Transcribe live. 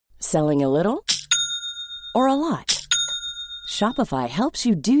Selling a little or a lot? Shopify helps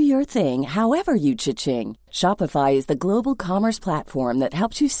you do your thing however you cha-ching. Shopify is the global commerce platform that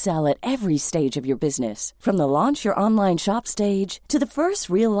helps you sell at every stage of your business. From the launch your online shop stage to the first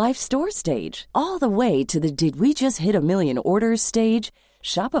real-life store stage, all the way to the did we just hit a million orders stage.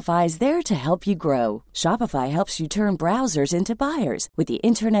 Shopify is there to help you grow. Shopify helps you turn browsers into buyers with the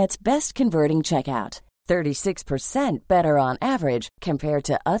internet's best converting checkout. 36% better on average compared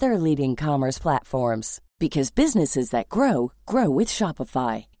to other leading commerce platforms. Because businesses that grow, grow with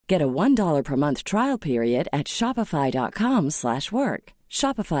Shopify. Get a $1 per month trial period at shopify.com/work.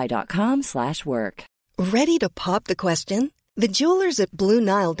 Shopify.com/work. Ready to pop the question? The jewelers at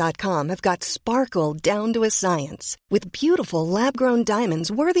BlueNile.com have got sparkle down to a science with beautiful lab-grown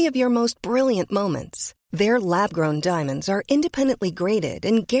diamonds worthy of your most brilliant moments. Their lab-grown diamonds are independently graded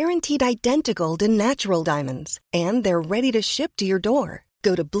and guaranteed identical to natural diamonds, and they're ready to ship to your door.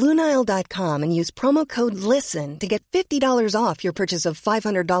 Go to BlueNile.com and use promo code LISTEN to get $50 off your purchase of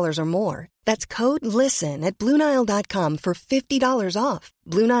 $500 or more. That's code LISTEN at BlueNile.com for $50 off.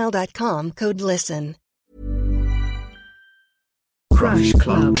 BlueNile.com, code LISTEN. Crash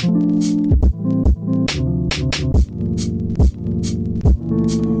Club.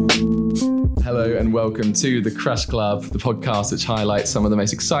 Hello and welcome to the Crash Club, the podcast which highlights some of the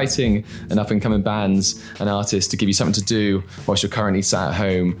most exciting and up-and-coming bands and artists to give you something to do whilst you're currently sat at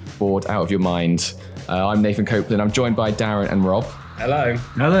home, bored out of your mind. I'm Nathan Copeland. I'm joined by Darren and Rob. Hello.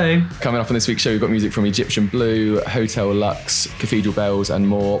 Hello. Coming up on this week's show, we've got music from Egyptian Blue, Hotel Lux, Cathedral Bells and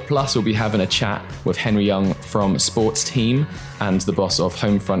more. Plus, we'll be having a chat with Henry Young from Sports Team and the boss of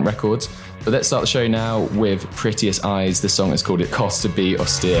Homefront Records. But let's start the show now with Prettiest Eyes. The song is called It Costs to Be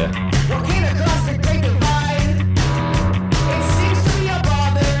Austere. Walking across the great divide, it seems to be a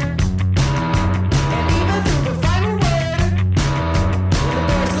bother. And even through the final word, when the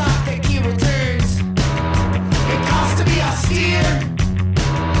door's locked, the key returns. It costs to be austere.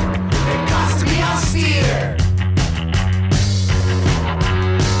 It costs to be austere.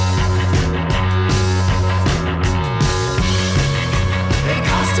 It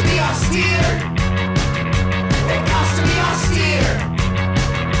costs to be austere. It costs to be austere.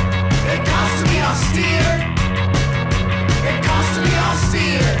 It costs to be austere. It costs to be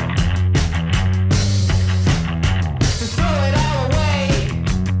austere. To throw it all away.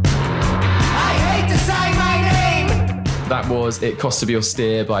 I hate to sign my name. That was It Costs to Be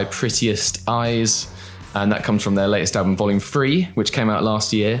Austere by Prettiest Eyes. And that comes from their latest album, Volume 3, which came out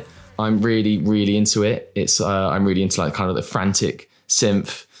last year. I'm really, really into it. I'm really into like kind of the frantic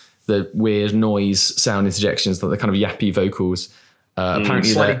synth, the weird noise sound interjections, the kind of yappy vocals. Apparently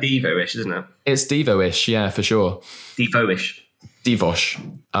slightly Devo-ish, isn't it? It's Devo-ish, yeah, for sure. Devo-ish. Devosh.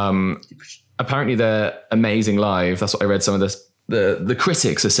 Apparently they're amazing live. That's what I read some of the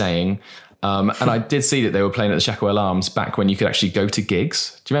critics are saying. And I did see that they were playing at the Shackwell Arms back when you could actually go to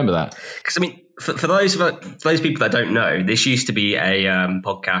gigs. Do you remember that? Because, I mean, for those people that don't know, this used to be a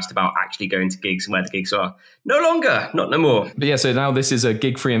podcast about actually going to gigs and where the gigs are. No longer, not no more. But yeah, so now this is a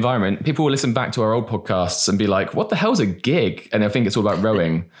gig-free environment. People will listen back to our old podcasts and be like, what the hell's a gig? And I think it's all about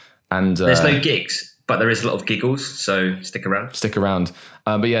rowing. And there's no gigs, but there is a lot of giggles, so stick around.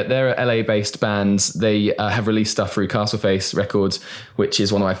 But yeah, they're a LA-based band. They have released stuff through Castleface Records, which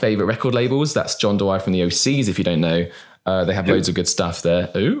is one of my favourite record labels. That's John Dwyer from the OCs, if you don't know. They have loads of good stuff there.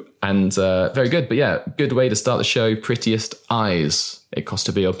 And very good. But yeah, good way to start the show. Prettiest Eyes. It costs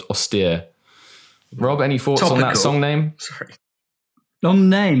to be austere. Rob, any thoughts on that song name? Sorry. On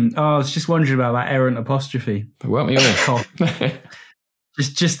name? Oh, I was just wondering about that errant apostrophe. Weren't we all?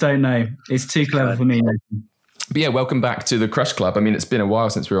 just don't know. It's too clever for me, Nathan. But yeah, welcome back to the Crush Club. I mean, it's been a while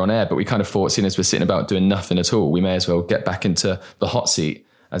since we were on air, but we kind of thought, seeing as we're sitting about doing nothing at all, we may as well get back into the hot seat,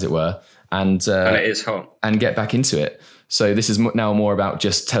 as it were. And it is hot. And get back into it. So this is now more about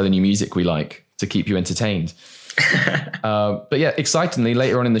just telling you music we like to keep you entertained. But yeah, excitingly,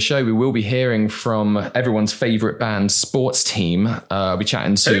 later on in the show, we will be hearing from everyone's favourite band, Sports Team. I'll be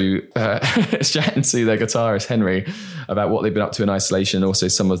chatting to their guitarist, Henry, about what they've been up to in isolation, and also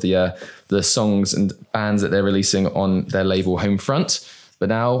some of the songs and bands that they're releasing on their label Homefront. But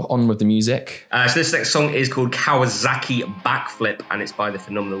now, on with the music. So this next song is called Kawasaki Backflip, and it's by the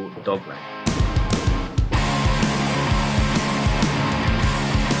phenomenal Dogman.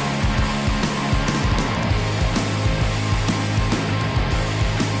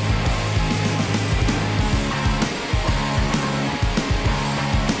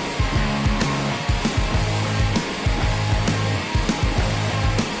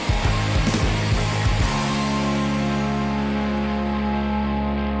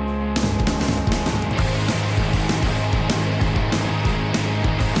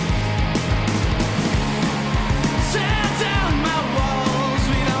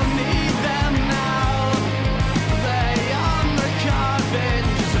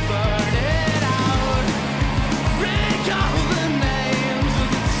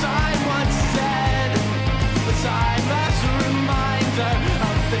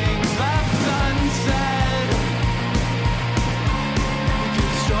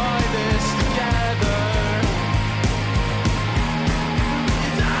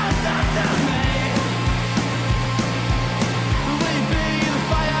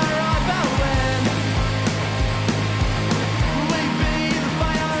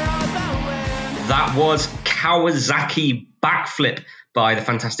 That was Kawasaki Backflip by the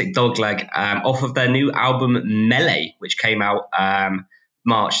fantastic Dogleg off of their new album Melee, which came out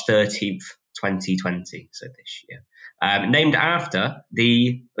March 13th, 2020, so this year. Named after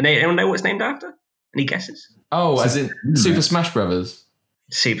anyone know what it's named after? Any guesses? Oh, as in Super Smash Brothers.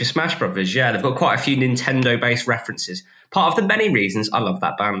 Super Smash Brothers, yeah. They've got quite a few Nintendo-based references. Part of the many reasons I love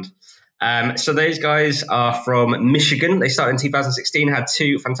that band. So those guys are from Michigan. They started in 2016, had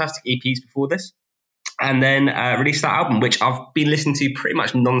 2 fantastic EPs before this, and then released that album, which I've been listening to pretty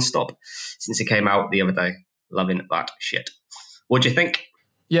much non-stop since it came out the other day. Loving that shit. What do you think?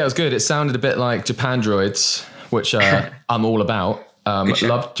 Yeah, it was good. It sounded a bit like Japandroids, which I'm all about.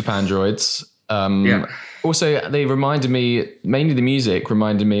 Love Japandroids. Yeah. Also, they reminded me, mainly the music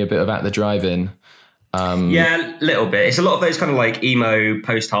reminded me a bit of At the Drive-In. Yeah, a little bit. It's a lot of those kind of like emo,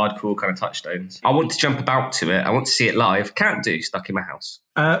 post-hardcore kind of touchstones. I want to jump about to it. I want to see it live. Can't do, stuck in my house.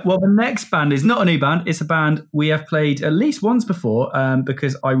 Well, the next band is not a new band. It's a band we have played at least once before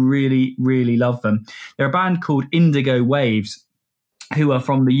because I really, really love them. They're a band called Indigo Waves, who are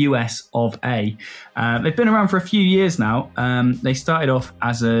from the US of A. They've been around for a few years now. They started off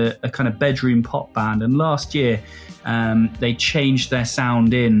as a kind of bedroom pop band, and last year they changed their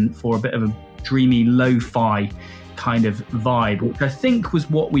sound in for a bit of a dreamy lo-fi kind of vibe, which I think was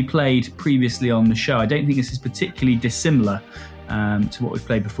what we played previously on the show. I don't think this is particularly dissimilar to what we've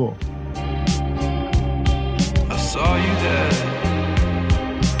played before. I saw you there.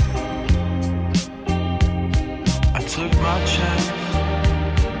 I took my chance.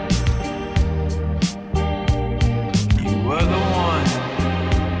 Were the one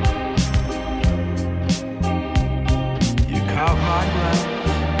you caught my glance,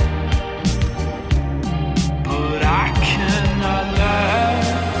 but I cannot let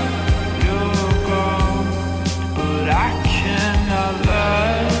you go. But I cannot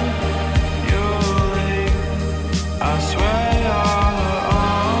let you leave. I swear you're the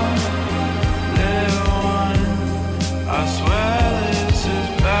only one. I swear this is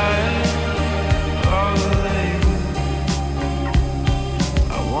bad.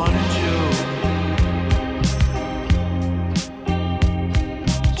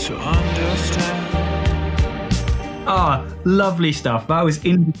 Lovely stuff. That was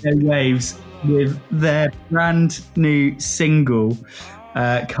Indigo Waves with their brand new single,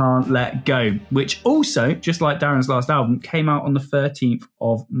 Can't Let Go, which also, just like Darren's last album, came out on the 13th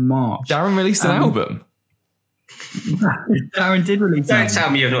of March. Darren released an album? Darren did release an album. Don't tell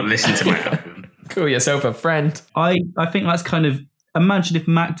me you've not listened to my album. Call yourself a friend. I think that's kind of, imagine if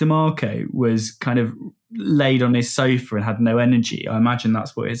Mac DeMarco was kind of laid on his sofa and had no energy. I imagine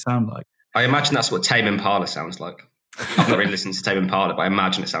that's what it sounded like. I imagine that's what Tame Impala sounds like. I've not really listened to Tame Impala, but I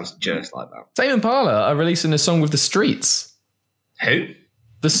imagine it sounds just like that. Tame Impala are releasing a song with The Streets. Who?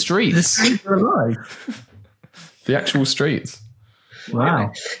 The Streets. The Streets are alive. The actual Streets.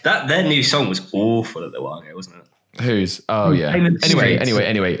 Wow. Their new song was awful a little while ago, wasn't it? Whose? Oh, yeah.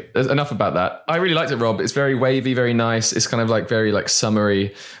 Anyway. There's enough about that. I really liked it, Rob. It's very wavy, very nice. It's kind of like very like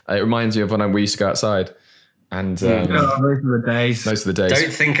summery. It reminds me of when we used to go outside. And those are the days. Those are the days.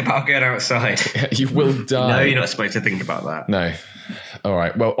 Don't think about going outside. You will die. No, you're not supposed to think about that. No. All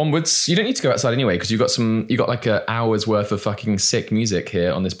right. Well, onwards. You don't need to go outside anyway because you got like an hour's worth of fucking sick music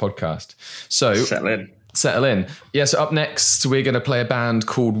here on this podcast. So settle in. Yeah. So up next, we're going to play a band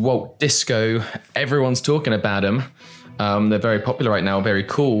called Walt Disco. Everyone's talking about them. They're very popular right now, very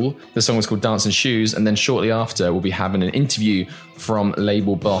cool. The song was called Dancing Shoes. And then shortly after, we'll be having an interview from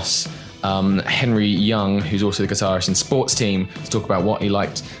label boss Henry Young, who's also the guitarist in Sports Team, to talk about what he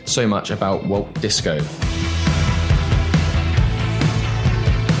liked so much about Walt Disco.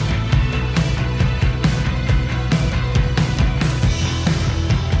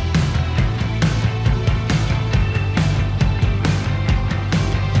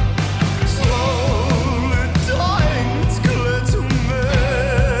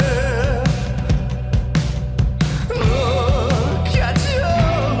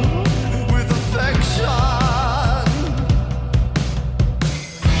 Affection.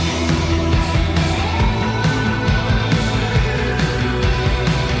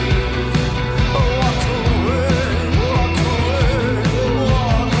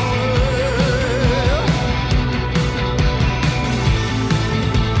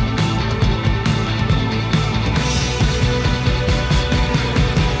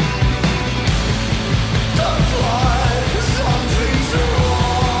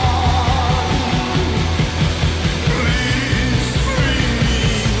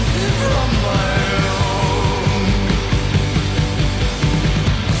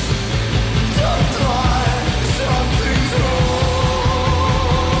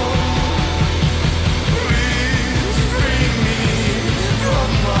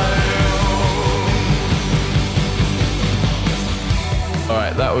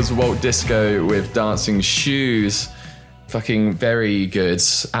 was Walt Disco with Dancing Shoes. Fucking very good,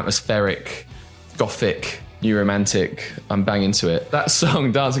 atmospheric, gothic, new romantic. I'm banging to it. That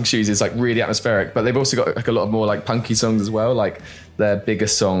song, Dancing Shoes, is like really atmospheric, but they've also got like a lot of more like punky songs as well. Like their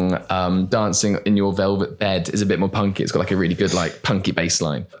biggest song, Dancing in Your Velvet Bed, is a bit more punky. It's got like a really good like punky bass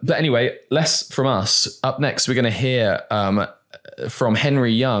line. But anyway, less from us. Up next, we're going to hear from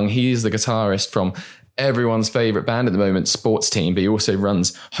Henry Young. He's the guitarist from everyone's favourite band at the moment, Sports Team, but he also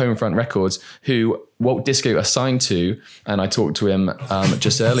runs Homefront Records, who Walt Disco assigned to, and I talked to him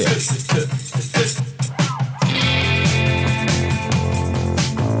just earlier.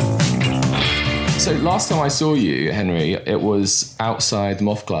 So last time I saw you, Henry, it was outside the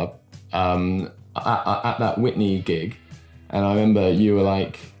Moth Club at that Whitney gig, and I remember you were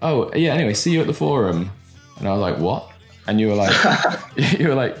like, "Oh yeah, anyway, see you at the Forum," and I was like, "What?" And you were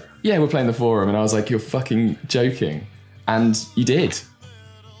like, "Yeah, we're playing the Forum," and I was like, "You're fucking joking," and you did.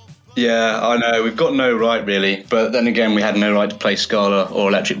 Yeah, I know. We've got no right, really. But then again, we had no right to play Scala or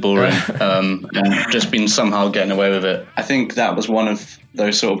Electric Ballroom, and just been somehow getting away with it. I think that was one of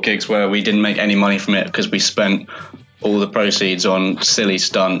those sort of gigs where we didn't make any money from it because we spent all the proceeds on silly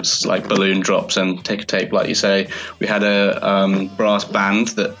stunts like balloon drops and ticker tape, like you say. We had a brass band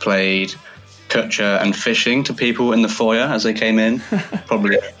that played Kutcher and Fishing to people in the foyer as they came in.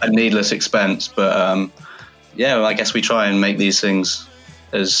 Probably a needless expense, but yeah, well, I guess we try and make these things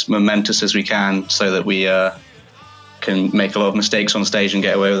as momentous as we can so that we can make a lot of mistakes on stage and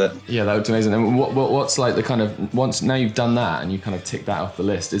get away with it. Yeah, that would be amazing. And what's like the kind of, once now you've done that and you kind of tick that off the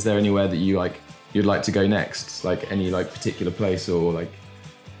list, is there anywhere that you'd like to go next? Like any like particular place or like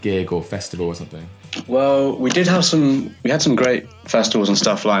gig or festival or something? Well, we had some great festivals and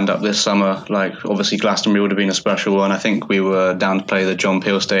stuff lined up this summer. Like obviously Glastonbury would have been a special one. I think we were down to play the John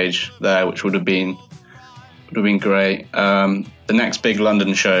Peel stage there, which would have been great. The next big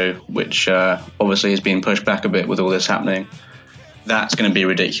London show, which obviously has been pushed back a bit with all this happening, that's going to be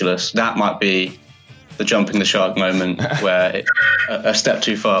ridiculous. That might be the jumping the shark moment where a step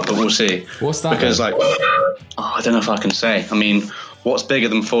too far, but we'll see. What's that? Because I don't know if I can say. I mean, what's bigger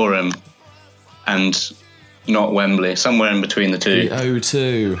than Forum and not Wembley? Somewhere in between the two. The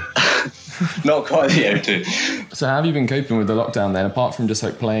O2. Not quite the O2. So how have you been coping with the lockdown then? Apart from just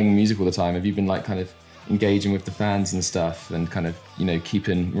like playing music all the time, have you been like kind of engaging with the fans and stuff and kind of, you know,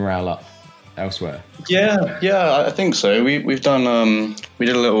 keeping morale up elsewhere? Yeah, I think so. We've done we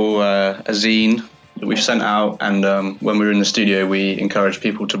did a little a zine that we've sent out, and when we were in the studio we encouraged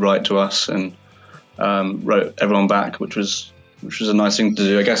people to write to us and wrote everyone back, which was a nice thing to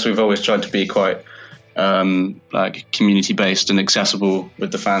do. I guess we've always tried to be quite like community based and accessible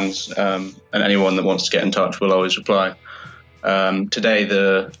with the fans, and anyone that wants to get in touch will always reply. Today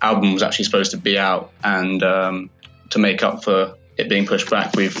the album was actually supposed to be out, and to make up for it being pushed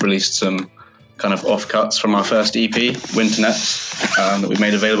back, we've released some kind of offcuts from our first EP, Winter Nets, that we've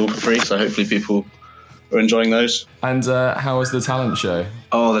made available for free, so hopefully people are enjoying those. And how was the talent show?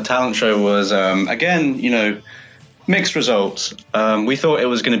 Oh, the talent show was again, you know, mixed results. We thought it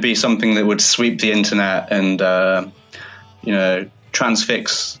was going to be something that would sweep the internet and you know,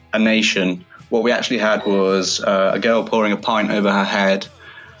 transfix a nation. What we actually had was a girl pouring a pint over her head,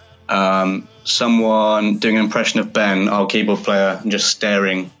 someone doing an impression of Ben, our keyboard player, and just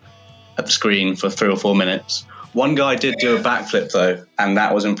staring at the screen for 3 or 4 minutes. One guy did do a backflip though, and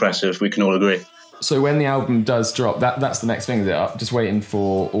that was impressive, we can all agree. So when the album does drop, that's the next thing, is it? Just waiting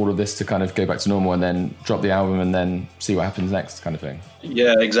for all of this to kind of go back to normal and then drop the album and then see what happens next kind of thing?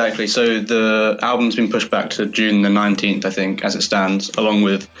 Yeah, exactly. So the album's been pushed back to June the 19th, I think, as it stands, along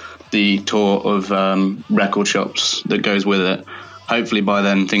with the tour of record shops that goes with it. Hopefully by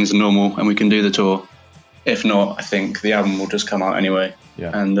then things are normal and we can do the tour. If not, I think the album will just come out anyway.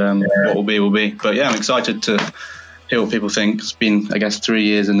 Yeah. And what will be. But yeah, I'm excited to hear what people think. It's been, I guess, 3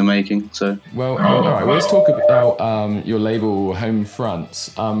 years in the making. So well, all right. Well, let's talk about your label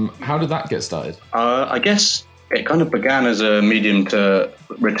Homefront. How did that get started? I guess it kind of began as a medium to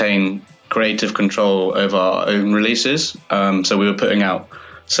retain creative control over our own releases. So we were putting out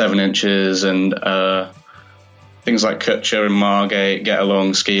 7 inches and things like Kutcher and Margate, Get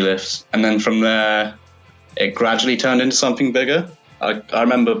Along, Ski Lifts. And then from there, it gradually turned into something bigger. I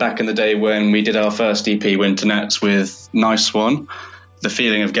remember back in the day when we did our first EP, Winter Nets, with Nice Swan, the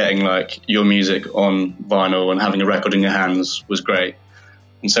feeling of getting like your music on vinyl and having a record in your hands was great.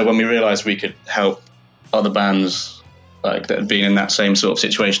 And so when we realised we could help other bands like that had been in that same sort of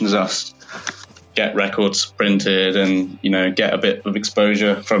situation as us get records printed and, you know, get a bit of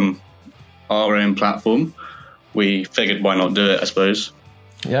exposure from our own platform, we figured why not do it, I suppose.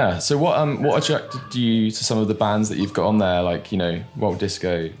 Yeah. So what attracted you to some of the bands that you've got on there, like, you know, World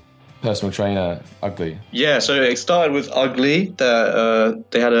Disco, Personal Trainer, Ugly? Yeah, so it started with Ugly.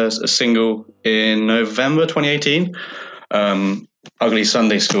 They had a single in November 2018, Ugly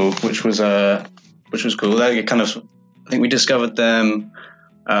Sunday School, which was cool. They kind of, I think we discovered them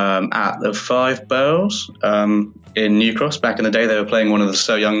at the Five Barrels in New Cross back in the day. They were playing one of the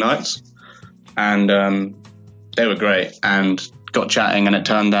So Young nights, and they were great. And got chatting, and it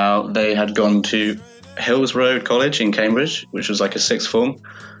turned out they had gone to Hills Road College in Cambridge, which was like a sixth form,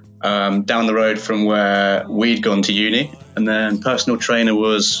 down the road from where we'd gone to uni. And then Personal Trainer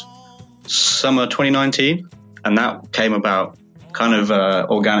was summer 2019, and that came about kind of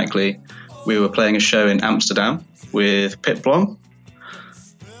organically. We were playing a show in Amsterdam with Pit Blom.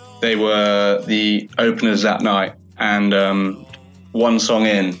 They were the openers that night, and one song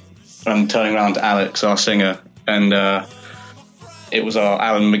in, I'm turning around to Alex, our singer, and it was our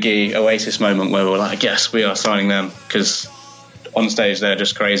Alan McGee Oasis moment where we were like, yes, we are signing them, because on stage they're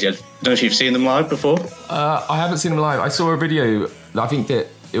just crazy. I don't know if you've seen them live before. I haven't seen them live. I saw a video, I think that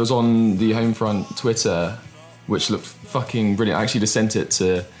it was on the Homefront Twitter, which looked fucking brilliant. I actually just sent it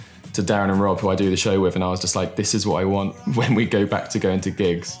to Darren and Rob, who I do the show with, and I was just like, this is what I want when we go back to going to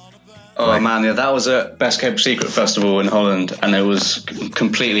gigs. Oh man, yeah, that was at Best Kept Secret Festival in Holland, and it was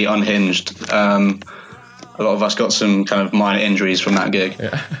completely unhinged. A lot of us got some kind of minor injuries from that gig.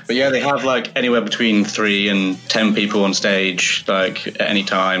 Yeah. But yeah, they have like anywhere between 3 and 10 people on stage, like at any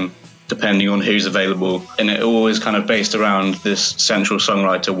time, depending on who's available. And it always kind of based around this central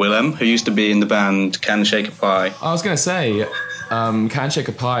songwriter, Willem, who used to be in the band Can Shake a Pie. I was going to say, Can Shake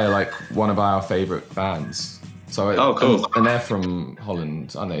a Pie are like one of our favourite bands. So cool. And they're from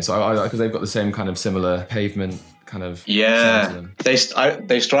Holland, aren't they? So because they've got the same kind of similar Pavement kind of. Yeah, they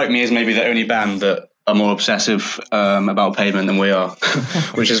strike me as maybe the only band that are more obsessive about Pavement than we are,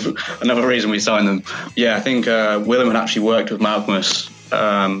 which is another reason we signed them. Yeah, I think Willem had actually worked with Malcolmus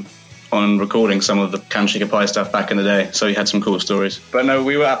on recording some of the Can Shake a Pie stuff back in the day, so he had some cool stories. But no,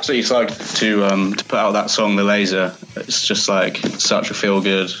 we were absolutely psyched to put out that song, The Laser. It's just like such a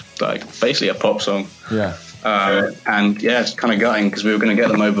feel-good, like basically a pop song. Yeah. And yeah, it's kind of gutting because we were going to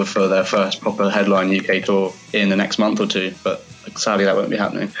get them over for their first proper headline UK tour in the next month or two, but sadly that won't be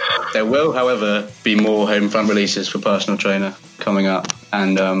happening. There will, however, be more Homefront releases for Personal Trainer coming up,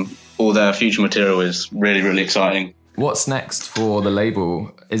 and all their future material is really, really exciting. What's next for the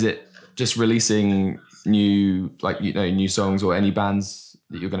label? Is it just releasing new songs, or any bands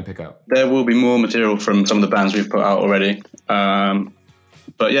that you're going to pick up? There will be more material from some of the bands we've put out already.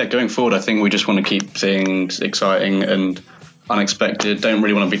 But yeah, going forward, I think we just want to keep things exciting and unexpected. Don't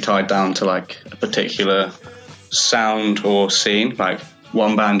really want to be tied down to like a particular sound or scene. Like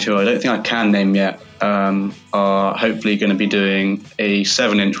one band who I don't think I can name yet are hopefully going to be doing a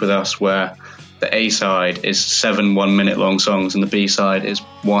 7-inch with us, where the A side is 7 1-minute long songs and the B side is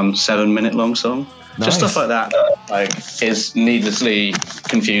 1 7-minute long song. Nice. Just stuff like that, like, is needlessly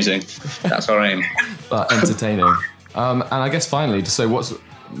confusing. That's our aim. But entertaining. And I guess finally, so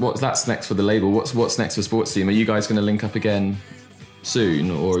what's that's next for the label? What's next for Sports Team? Are you guys going to link up again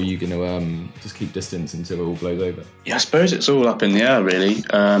soon, or are you going to just keep distance until it all blows over? Yeah, I suppose it's all up in the air, really.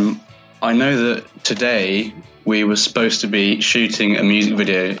 I know that today we were supposed to be shooting a music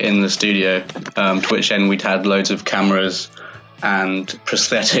video in the studio, to which end we'd had loads of cameras and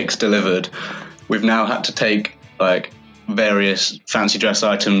prosthetics delivered. We've now had to take like various fancy dress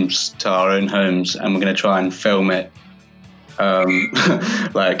items to our own homes, and we're going to try and film it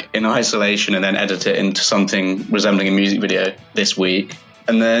like in isolation and then edit it into something resembling a music video this week.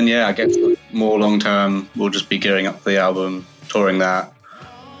 And then yeah, I guess more long term we'll just be gearing up for the album, touring that,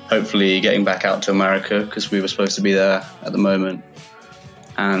 hopefully getting back out to America because we were supposed to be there at the moment.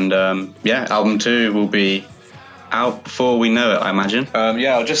 And album 2 will be out before we know it, I imagine.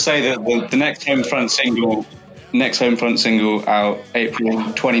 I'll just say that the next Homefront single out April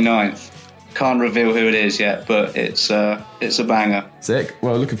 29th. Can't reveal who it is yet, but it's a banger. Sick.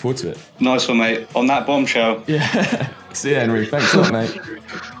 Well, looking forward to it. Nice one, mate. On that bombshell. Yeah. See you, Henry. Thanks a lot, mate.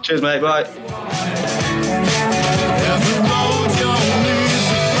 Cheers, mate. Bye.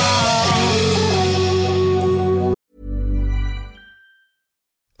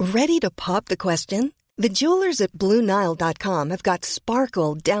 Ready to pop the question? The jewelers at BlueNile.com have got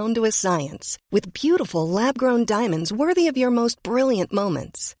sparkle down to a science with beautiful lab-grown diamonds worthy of your most brilliant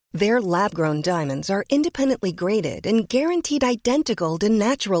moments. Their lab-grown diamonds are independently graded and guaranteed identical to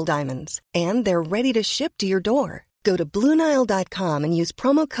natural diamonds, and they're ready to ship to your door. Go to BlueNile.com and use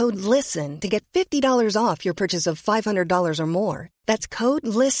promo code LISTEN to get $50 off your purchase of $500 or more. That's code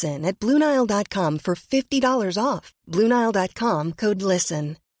LISTEN at BlueNile.com for $50 off. BlueNile.com, code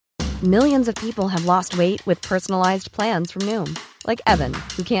LISTEN. Millions of people have lost weight with personalized plans from Noom. Like Evan,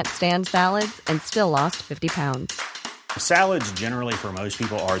 who can't stand salads and still lost 50 pounds. Salads generally for most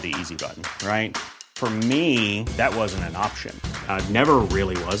people are the easy button, right? For me, that wasn't an option. I never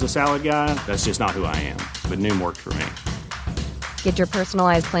really was a salad guy. That's just not who I am. But Noom worked for me. Get your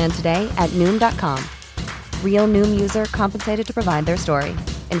personalized plan today at Noom.com. Real Noom user compensated to provide their story.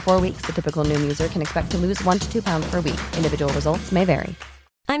 In 4 weeks, the typical Noom user can expect to lose 1 to 2 pounds per week. Individual results may vary.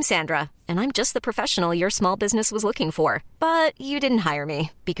 I'm Sandra, and I'm just the professional your small business was looking for. But you didn't hire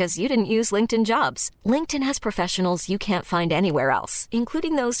me because you didn't use LinkedIn Jobs. LinkedIn has professionals you can't find anywhere else,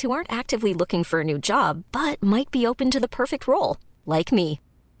 including those who aren't actively looking for a new job, but might be open to the perfect role, like me.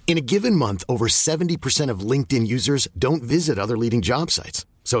 In a given month, over 70% of LinkedIn users don't visit other leading job sites.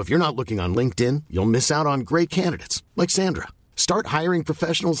 So if you're not looking on LinkedIn, you'll miss out on great candidates like Sandra. Start hiring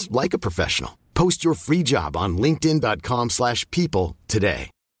professionals like a professional. Post your free job on linkedin.com/people today.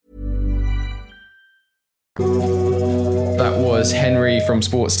 That was Henry from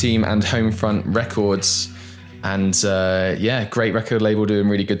Sports Team and Homefront Records. And great record label doing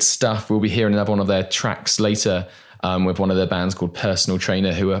really good stuff. We'll be hearing another one of their tracks later with one of their bands called Personal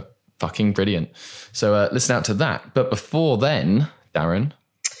Trainer, who are fucking brilliant. So listen out to that. But before then, Darren.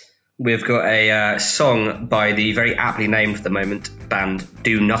 We've got a song by the very aptly named for the moment band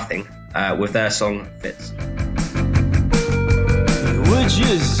Do Nothing with their song Fits. We're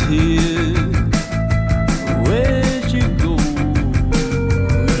just here. Where'd you go?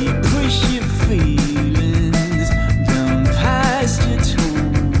 You push your feelings down past your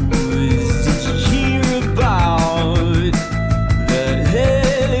toes. Did you hear about the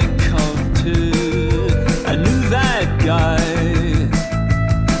helicopter? I knew that guy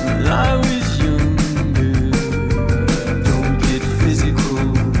when I was younger. Don't get physical.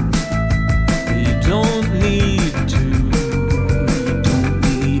 You don't need to. You don't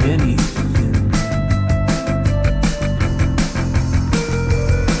need anything.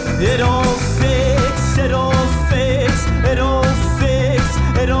 It all fits, it all fits, it all fits,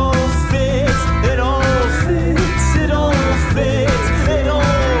 it all fits, it all fits, it all fits, it all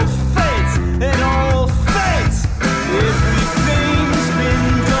fits, it all fits. Everything's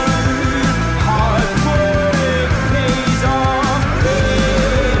been done, hard work pays off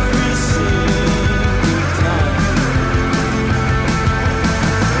every single time.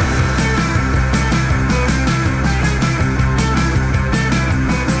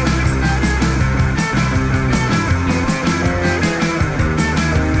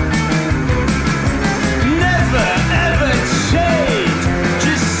 Never ever change.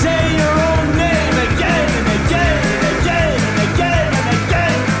 Just say your own name again and again and again and again and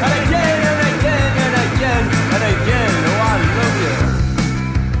again and again and again and again and again. Oh, I love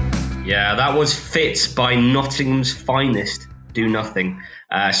you. Yeah, that was Fits by Nottingham's Finest, Do Nothing.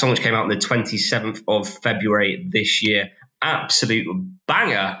 Song which came out on the 27th of February this year. Absolute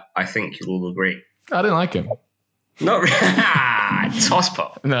banger, I think you'll all agree. I didn't like him. Not really. Toss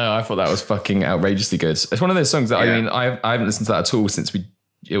pop. No, I thought that was fucking outrageously good. It's one of those songs that I haven't listened to that at all since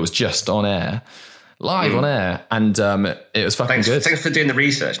it was just on air, live on air, and it was fucking good. Thanks for doing the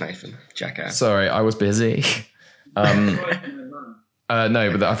research, Nathan. Jackass. Sorry, I was busy. No,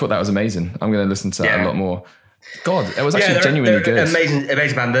 but I thought that was amazing. I'm going to listen to that a lot more. God, it was actually genuinely good.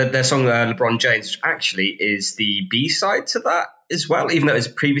 Amazing band. Their song LeBron James, which actually is the B-side to that as well, even though it was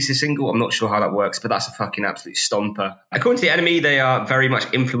previously a single. I'm not sure how that works, but that's a fucking absolute stomper. According to The Enemy, they are very much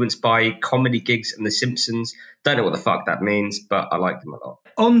influenced by comedy gigs and The Simpsons. Don't know what the fuck that means, but I like them a lot.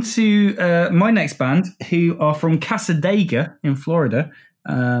 On to my next band, who are from Cassadaga in Florida,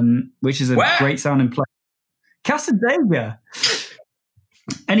 which is a great sounding place. Cassadaga.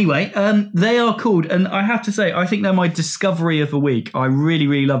 Anyway, they are called, and I have to say, I think they're my discovery of the week. I really,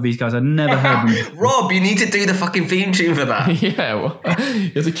 really love these guys. I've never heard them. Rob, you need to do the fucking theme tune for that. Yeah, well,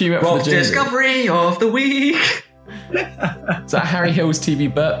 you have to cue up for the Rob's discovery of the week. Is that Harry Hill's TV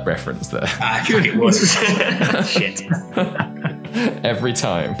Burt reference there? I think it was. Shit. Every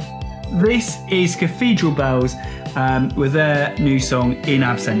time. This is Cathedral Bells with their new song, In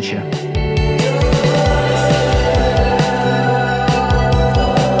Absentia.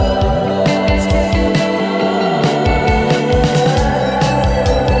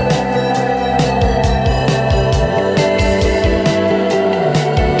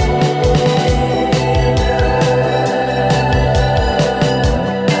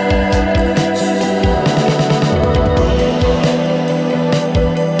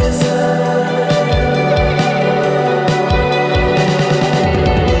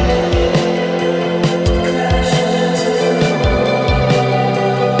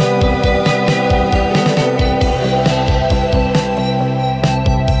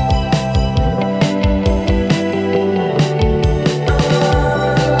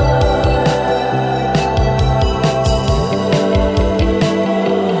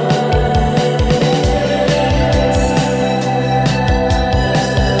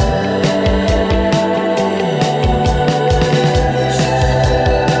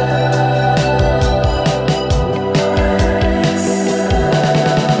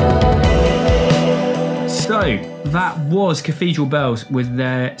 was Cathedral Bells with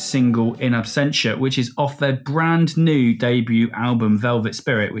their single In Absentia, which is off their brand new debut album Velvet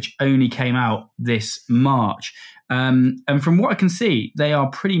Spirit, which only came out this March. And from what I can see, they are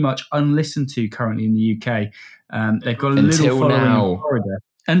pretty much unlistened to currently in the UK. They've got a little following in Florida.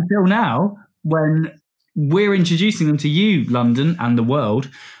 Until now, when we're introducing them to you, London, and the world,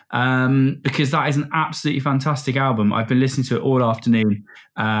 because that is an absolutely fantastic album. I've been listening to it all afternoon,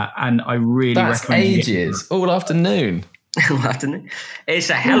 and I really recommend it. That's ages. All afternoon. All afternoon. It's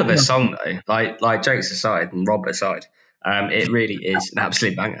a hell of a song, though. Like jokes aside and Rob aside, it really is an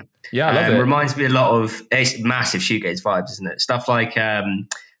absolute banger. Yeah, I love it. Reminds me a lot of it's massive shoegaze vibes, isn't it? Stuff like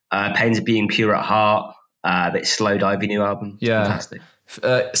Pains of Being Pure at Heart, a bit slow divey new album. Yeah, fantastic.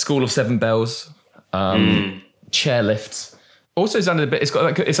 School of Seven Bells, Chairlifts. Also sounded a bit. It's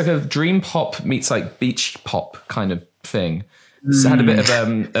got it's like a dream pop meets like beach pop kind of thing. So had a bit of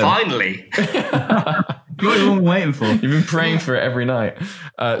finally. What have you been waiting for? You've been praying for it every night.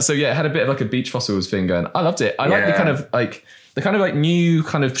 So yeah, it had a bit of like a Beach Fossils thing going. I loved it. I like the kind of like new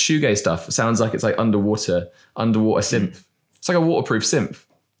kind of shoegaze stuff. It sounds like it's like underwater synth. It's like a waterproof synth.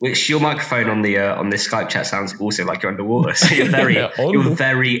 Which your microphone on this Skype chat sounds also like you're underwater. So you're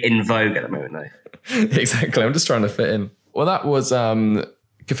very in vogue at the moment, though. Exactly. I'm just trying to fit in. Well, that was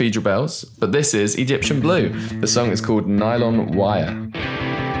Cathedral Bells, but this is Egyptian Blue. The song is called Nylon Wire.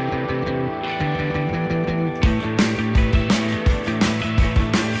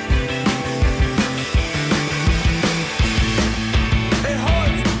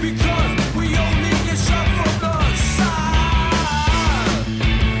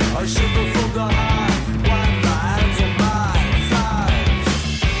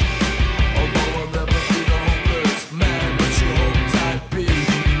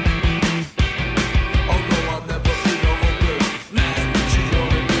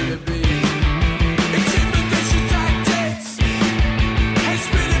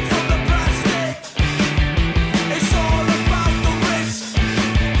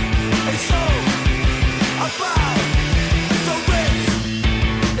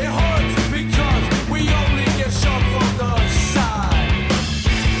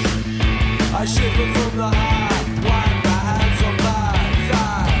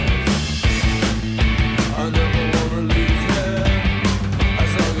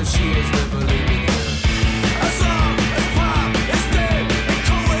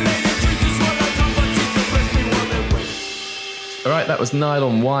 That was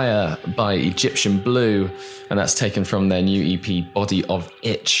Nylon Wire by Egyptian Blue, and that's taken from their new EP Body of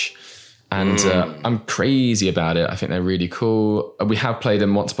Itch. And I'm crazy about it. I think they're really cool. We have played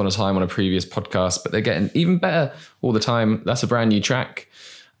them once upon a time on a previous podcast, but they're getting even better all the time. That's a brand new track.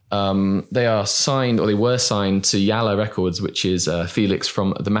 They are signed, or they were signed to Yalla Records, which is Felix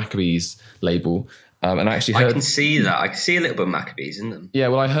from the Maccabees label. And I actually heard... I can see that. I can see a little bit of Maccabees in them. Yeah,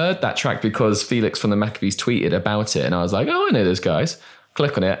 well, I heard that track because Felix from the Maccabees tweeted about it, and I was like, oh, I know those guys.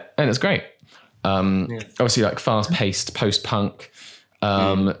 Click on it, and it's great. Obviously, like fast-paced post-punk.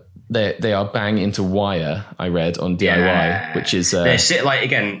 They are bang into Wire, I read, on DIY, which is... they're like,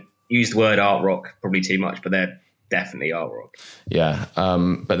 again, use the word art rock, probably too much, but they're definitely art rock. Yeah,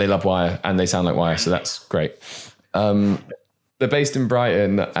 but they love Wire, and they sound like Wire, so that's great. They're based in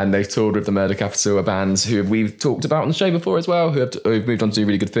Brighton, and they've toured with the Murder Capital, bands who we've talked about on the show before as well, who've moved on to do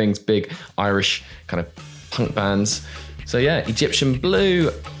really good things, big Irish kind of punk bands. So yeah, Egyptian Blue,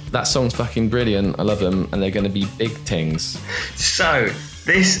 that song's fucking brilliant. I love them, and they're going to be big things. So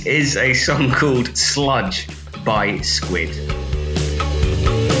this is a song called Sludge by Squid.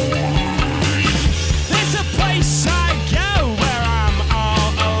 There's a place I go where I'm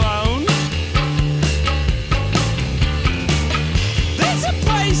all alone. There's a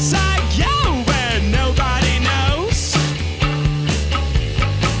place I go where nobody knows.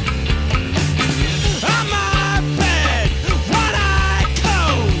 On my bed, one eye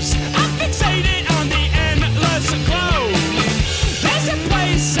closed, I'm fixated on the endless glow. There's a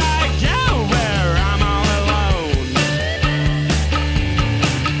place I go where I'm all alone.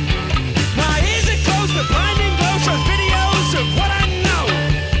 My ears are closed, the blinding glow shows videos of what I know.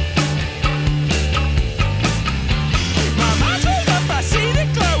 My mind's made up, I see the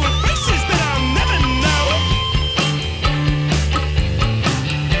glow of faces that I'll never know.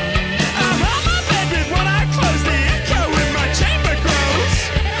 I'm on my bed with one eye closed, the echo in my chamber grows.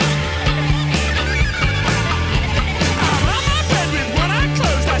 I'm on my bed with one eye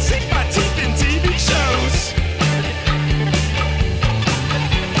closed, I sink my teeth in TV shows.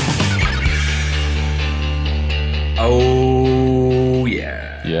 Oh,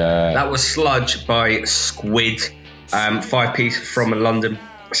 yeah. Yeah. That was Sludge by Squid. 5-piece from London.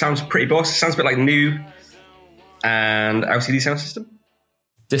 Sounds pretty boss. Sounds a bit like new and LCD sound system.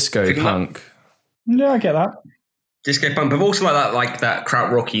 Disco punk. Yeah, I get that. Disco punk, but also like that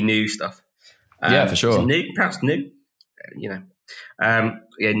krautrocky new stuff. Yeah, for sure. Perhaps new. New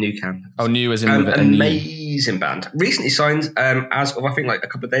can. Oh, new as in an amazing band. Recently signed, as of I think like a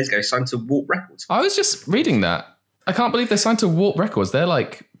couple of days ago, signed to Warp Records. I was just reading that. I can't believe they signed to Warp Records. They're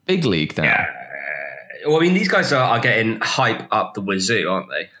like big league now. Yeah. Well, I mean, these guys are getting hype up the wazoo, aren't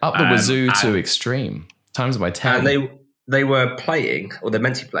they? Up the wazoo to extreme. Times by 10. And they were playing, or they're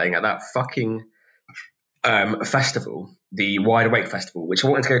meant to be playing at that fucking festival, the Wide Awake Festival, which I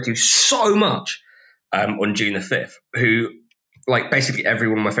wanted to go to so much on June the 5th, who, like, basically every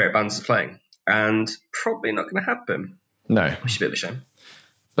one of my favourite bands is playing. And probably not going to happen. No. Which is a bit of a shame.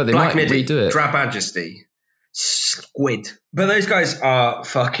 But they Black might Midi, redo it. Drab Majesty, Squid. But those guys are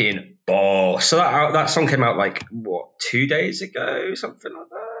fucking balls. So that song came out, like, 2 days ago? Something like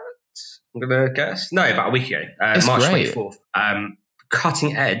that? I'm going to guess. No, about a week ago. March great. 24th.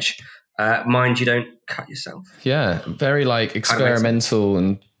 Cutting edge. Mind you don't cut yourself. Yeah, very like experimental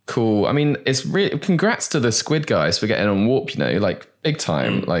and cool. I mean, it's really congrats to the Squid guys for getting on Warp, like big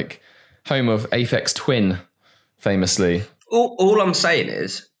time, like home of Aphex Twin, famously. All I'm saying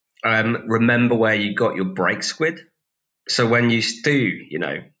is, remember where you got your break, Squid. So when you do,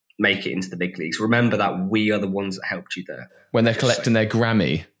 make it into the big leagues, remember that we are the ones that helped you there. When they're collecting their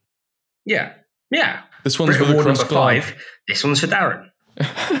Grammy. Yeah. This one's Brit for the Award Cross number Club. 5. This one's for Darren.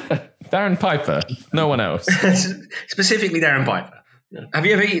 Darren Piper, no one else. Specifically Darren Piper. Have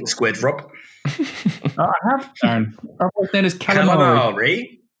you ever eaten squid, Rob? I have, Darren. I've known as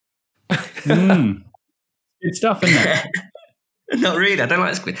calamari. Good stuff, isn't it? Not really. I don't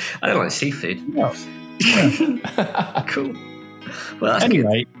like squid. I don't like seafood. No. Cool. Well, that's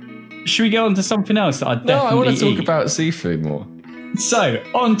anyway, should we go on to something else that I definitely No, I want to talk eat? about seafood more. So,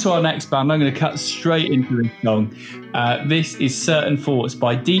 on to our next band. I'm going to cut straight into this song. This is Certain Thoughts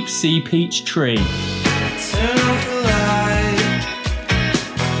by Deep Sea Peach Tree. Turn off the light.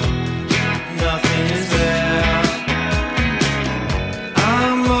 Nothing is there.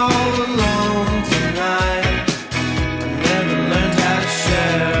 I'm all alone tonight. I never learned how to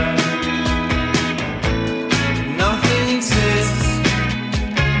share. Nothing exists.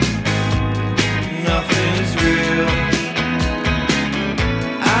 Nothing is real.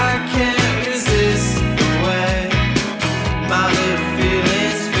 I can't resist the way my little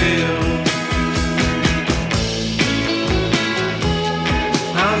feelings feel.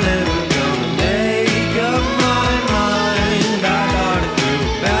 I'm never gonna make up my mind. I got it through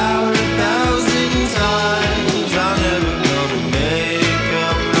about 1,000 times. I'm never gonna make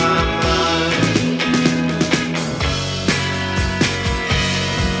up my mind.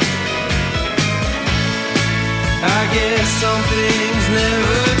 I guess some things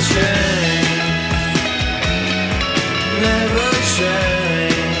never change. Never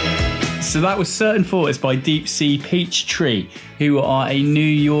change. So that was Certain Thoughts by Deep Sea Peach Tree, who are a New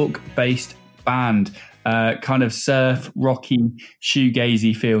York-based band. Kind of surf, rocky,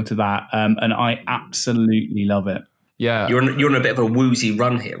 shoegazy feel to that. And I absolutely love it. Yeah. You're on a bit of a woozy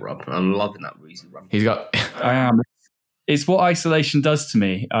run here, Rob. I'm loving that woozy run. He's got... I am. It's what isolation does to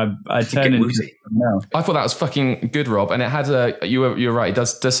me. I turn into now. I thought that was fucking good, Rob. And it had you're right.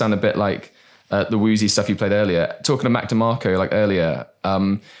 It does sound a bit like the woozy stuff you played earlier. Talking to Mac DeMarco like earlier,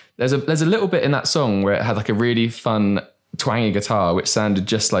 there's a little bit in that song where it had like a really fun twangy guitar, which sounded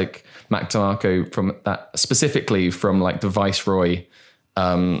just like Mac DeMarco from that, specifically from like the Viceroy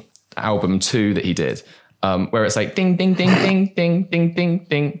album 2 that he did, where it's like ding, ding, ding, ding, ding, ding, ding,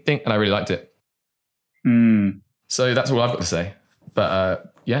 ding, ding. And I really liked it. So that's all I've got to say.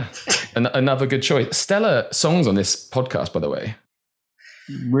 But yeah, another good choice. Stellar songs on this podcast, by the way.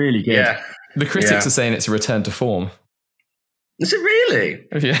 Really good. Yeah. The critics are saying it's a return to form. Is it really?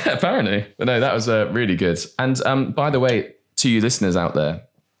 Yeah, apparently. But no, that was really good. And by the way, to you listeners out there,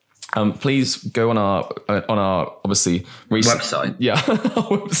 please go on our obviously website. Yeah, our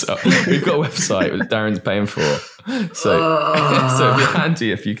website. We've got a website that Darren's paying for. So it'd be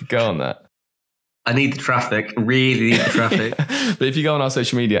handy if you could go on that. I need the traffic. Really need the traffic. But if you go on our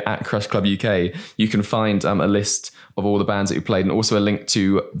social media at Crush Club UK, you can find a list of all the bands that we played and also a link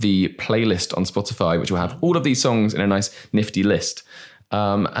to the playlist on Spotify, which will have all of these songs in a nice nifty list.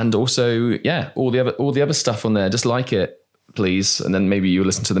 And also, yeah, all the other stuff on there. Just like it, please, and then maybe you'll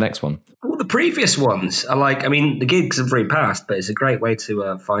listen to the next one. All the previous ones are like, I mean, the gigs have already passed, but it's a great way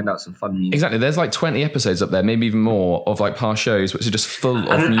to find out some fun music. Exactly. There's like 20 episodes up there, maybe even more, of like past shows, which are just full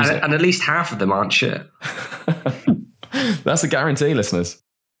of music. And at least half of them aren't shit. That's a guarantee, listeners.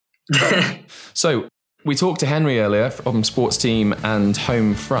 So we talked to Henry earlier from Sports Team and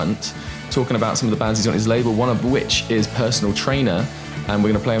Home Front. talking about some of the bands he's on his label, one of which is Personal Trainer, and we're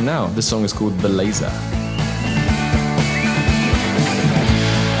going to play him now. This song is called The Laser.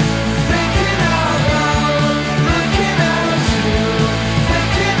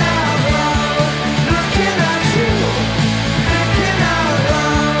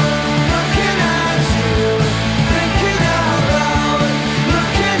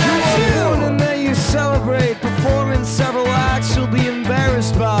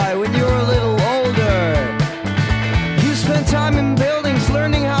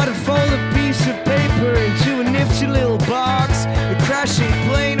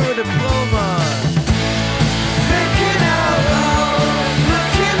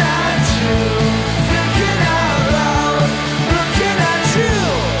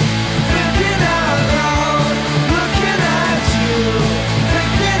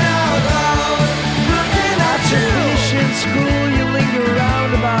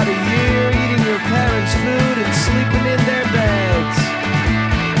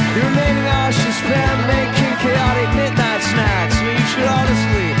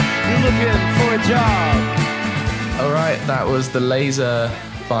 That was The Laser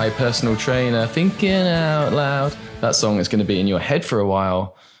by Personal Trainer, Thinking Out Loud. That song is going to be in your head for a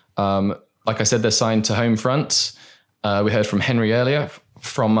while. Like I said, they're signed to Homefront. We heard from Henry earlier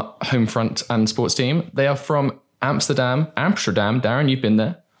from Homefront and Sports Team. They are from Amsterdam. Darren, you've been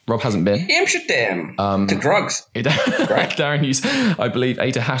there. Rob hasn't been. Amsterdam. To drugs. Darren, you, I believe,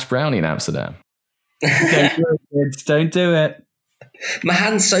 ate a hash brownie in Amsterdam. Don't do it, kids. Don't do it. My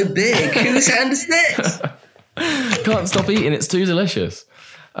hand's so big. Whose hand is this? Can't stop eating. It's too delicious.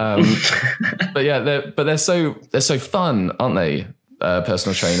 But yeah, they're so fun, aren't they?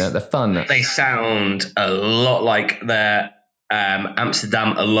 Personal Trainer. They're fun. They sound a lot like their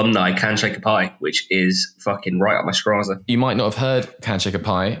Amsterdam alumni Can Shake a Pie, which is fucking right up my scraza. You might not have heard Can Shake a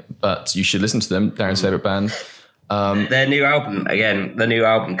Pie, but you should listen to them. Darren's favourite band. Their new album,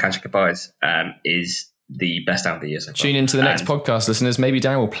 Can Shake a Pie, is the best album of the year so far. Tune into the next podcast, listeners. Maybe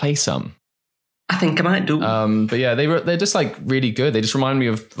Darren will play some. I think I might do. But yeah, they're just like really good. They just remind me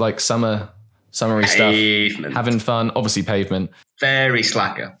of like summery stuff, having fun. Obviously, Pavement. Very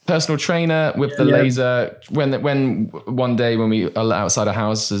slacker. Personal Trainer with The Laser. When one day when we are outside our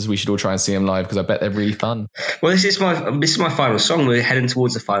houses, we should all try and see them live because I bet they're really fun. Well, this is my final song. We're heading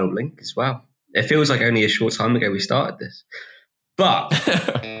towards the final link as well. It feels like only a short time ago we started this, but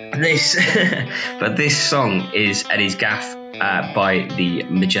this song is Eddie's Gaff by the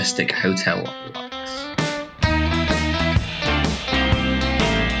Majestic Hotel Lux.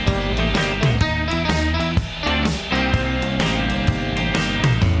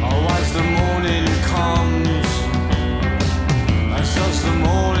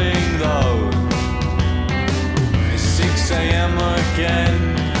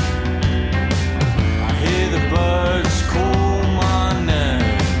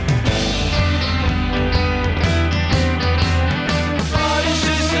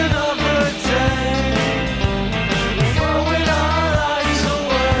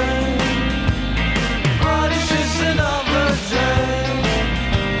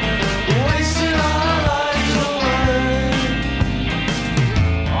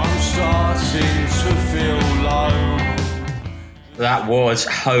 That was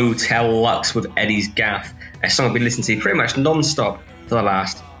Hotel Lux with Eddie's Gaff, a song I've been listening to pretty much non-stop for the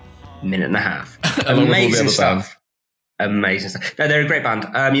last minute and a half. Amazing stuff. Amazing stuff. No, they're a great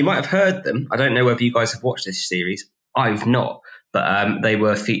band. You might have heard them. I don't know whether you guys have watched this series. I've not. But they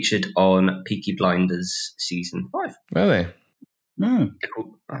were featured on Peaky Blinders season 5. Really?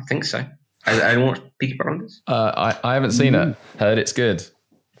 I think so. I watched Peaky Blinders. I haven't seen it. Heard it's good.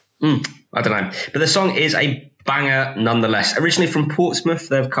 I don't know. But the song is a banger nonetheless. Originally from Portsmouth,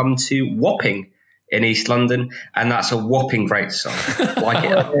 they've come to Wapping in East London, and that's a whopping great song. Like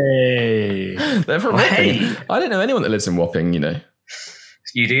it. Hey. They're from Wapping. I don't know anyone that lives in Wapping, you know.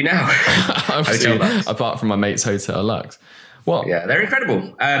 You do now. Apart from my mate's Hotel Lux. What? Yeah, they're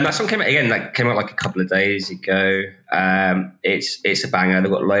incredible. That song came out like a couple of days ago. It's a banger.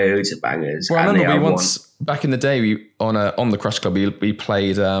 They've got loads of bangers. Well, I remember once back in the day, on the Crush Club, we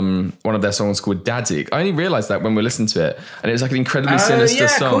played one of their songs called Daddy. I only realised that when we listened to it, and it was like an incredibly sinister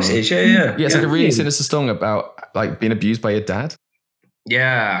song. Of course it is. Yeah, it's like a really sinister song about like being abused by your dad.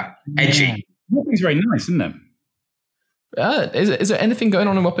 Yeah, edgy. Wapping's very nice, isn't it? Is there anything going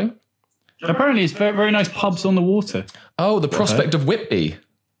on in Wapping? Apparently, it's very, very nice pubs on the water. Oh, the Prospect of Whitby.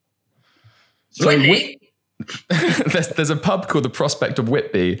 So there's a pub called the Prospect of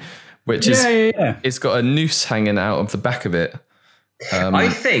Whitby, which it's got a noose hanging out of the back of it. I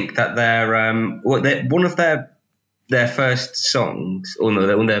think that they're one of their their first songs, or no,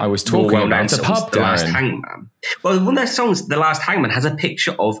 one of their I was talking more well-known about a songs, pub, The Last Darren. Hangman. Well, one of their songs, The Last Hangman, has a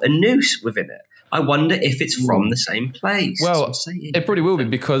picture of a noose within it. I wonder if it's from the same place. Well, it probably will be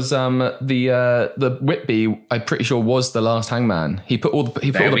because the Whitby, I'm pretty sure, was The Last Hangman. He put all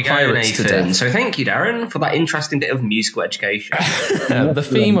the pirates to death. So thank you, Darren, for that interesting bit of musical education. The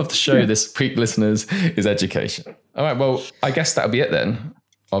theme of the show this week, listeners, is education. All right, well, I guess that'll be it then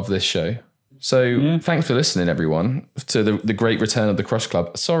of this show. So thanks for listening, everyone, to the great return of the Crush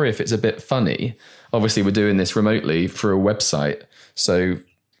Club. Sorry if it's a bit funny. Obviously, we're doing this remotely for a website, so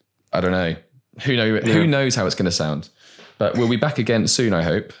I don't know. Who knows how it's going to sound? But we'll be back again soon, I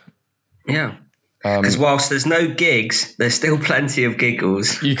hope. Yeah. Because whilst there's no gigs, there's still plenty of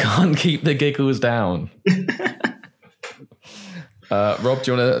giggles. You can't keep the giggles down. Rob,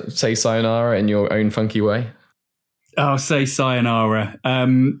 do you want to say sayonara in your own funky way? I'll say sayonara.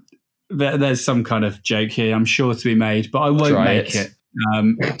 There's some kind of joke here, I'm sure, to be made, but I won't make it.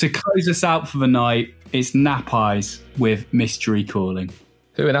 To close us out for the night, it's Nap Eyes with Mystery Calling.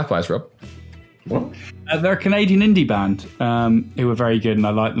 Who are Nap Eyes, Rob? What? They're a Canadian indie band who are very good, and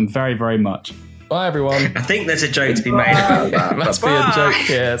I like them very, very much. Bye, everyone. I think there's a joke to be made about that. Must be a joke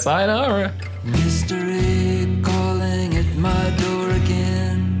here. Sayonara. Mystery calling at my door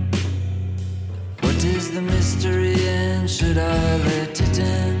again. What is the mystery and should I let it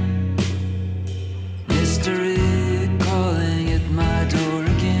in? Mystery calling at my door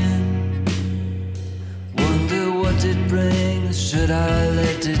again. Wonder what it brings, should I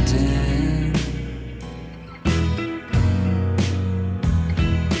let it in?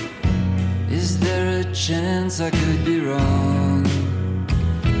 Is there a chance I could be wrong?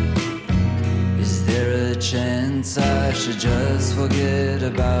 Is there a chance I should just forget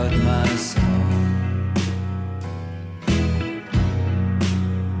about my song?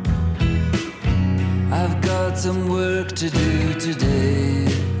 I've got some work to do today.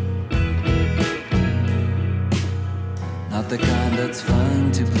 Not the kind that's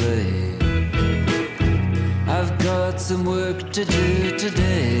fun to play. I've got some work to do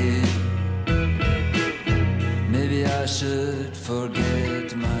today. Maybe I should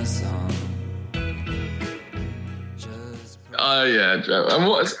forget my song. Oh, yeah. And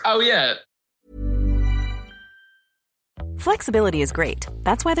what? Oh, yeah. Flexibility is great.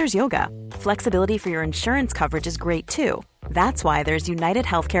 That's why there's yoga. Flexibility for your insurance coverage is great too. That's why there's United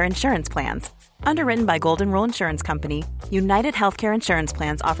Healthcare Insurance Plans. Underwritten by Golden Rule Insurance Company, United Healthcare Insurance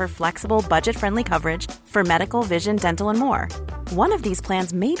Plans offer flexible, budget-friendly coverage for medical, vision, dental, and more. One of these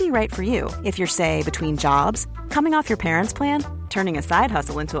plans may be right for you if you're, say, between jobs, coming off your parents' plan, turning a side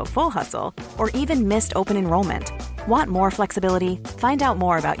hustle into a full hustle, or even missed open enrollment. Want more flexibility? Find out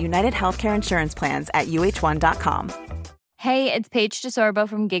more about United Healthcare Insurance Plans at uh1.com. Hey, it's Paige DeSorbo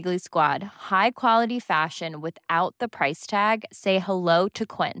from Giggly Squad. High quality fashion without the price tag. Say hello to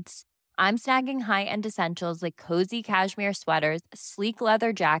Quince. I'm snagging high-end essentials like cozy cashmere sweaters, sleek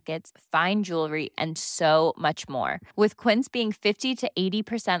leather jackets, fine jewelry, and so much more. With Quince being 50 to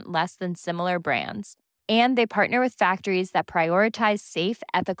 80% less than similar brands. And they partner with factories that prioritize safe,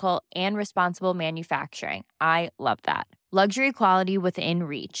 ethical, and responsible manufacturing. I love that. Luxury quality within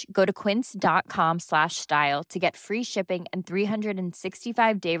reach. Go to quince.com/style to get free shipping and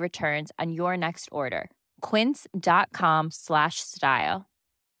 365-day returns on your next order. Quince.com/style.